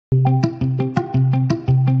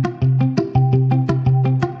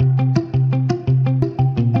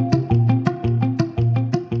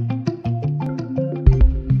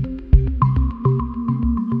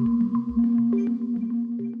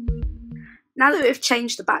Now that we've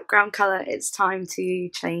changed the background colour, it's time to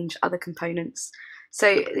change other components. So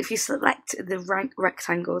if you select the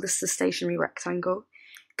rectangle, this is a stationary rectangle,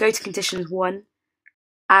 go to conditions 1,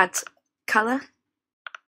 add colour,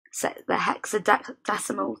 set the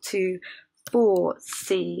hexadecimal to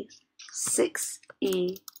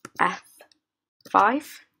 4C6EF5,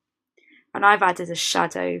 and I've added a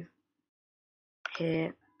shadow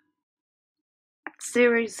here at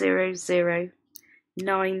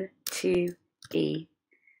 00092E,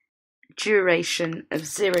 duration of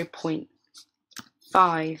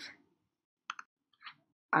 0.5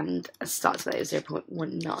 and a start delay of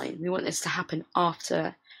 0.19. We want this to happen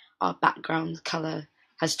after our background colour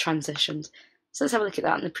has transitioned. So let's have a look at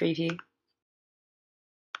that in the preview.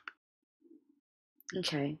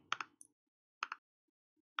 Okay.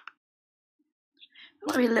 It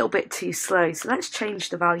might be a little bit too slow, so let's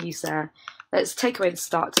change the values there. Let's take away the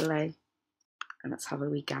start delay and let's have a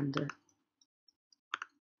wee gander.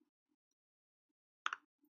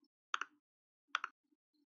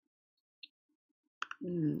 A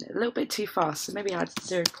little bit too fast, so maybe add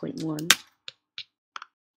 0.1.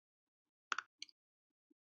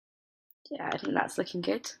 Yeah, I think that's looking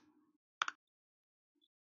good.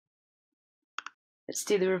 Let's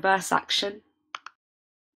do the reverse action,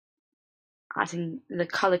 adding the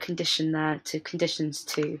colour condition there to conditions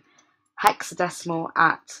 2. Hexadecimal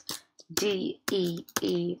at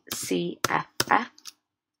DEECFF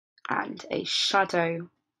and a shadow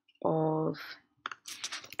of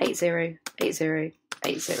 808080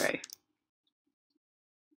 and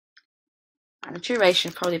a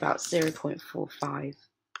duration probably about 0.45,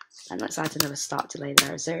 and let's add another start delay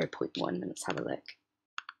there of 0.1 and let's have a look.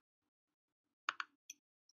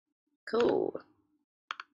 Cool.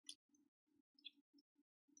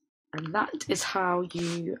 And that is how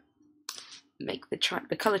you make the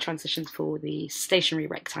colour transitions for the stationary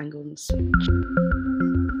rectangle in the switch.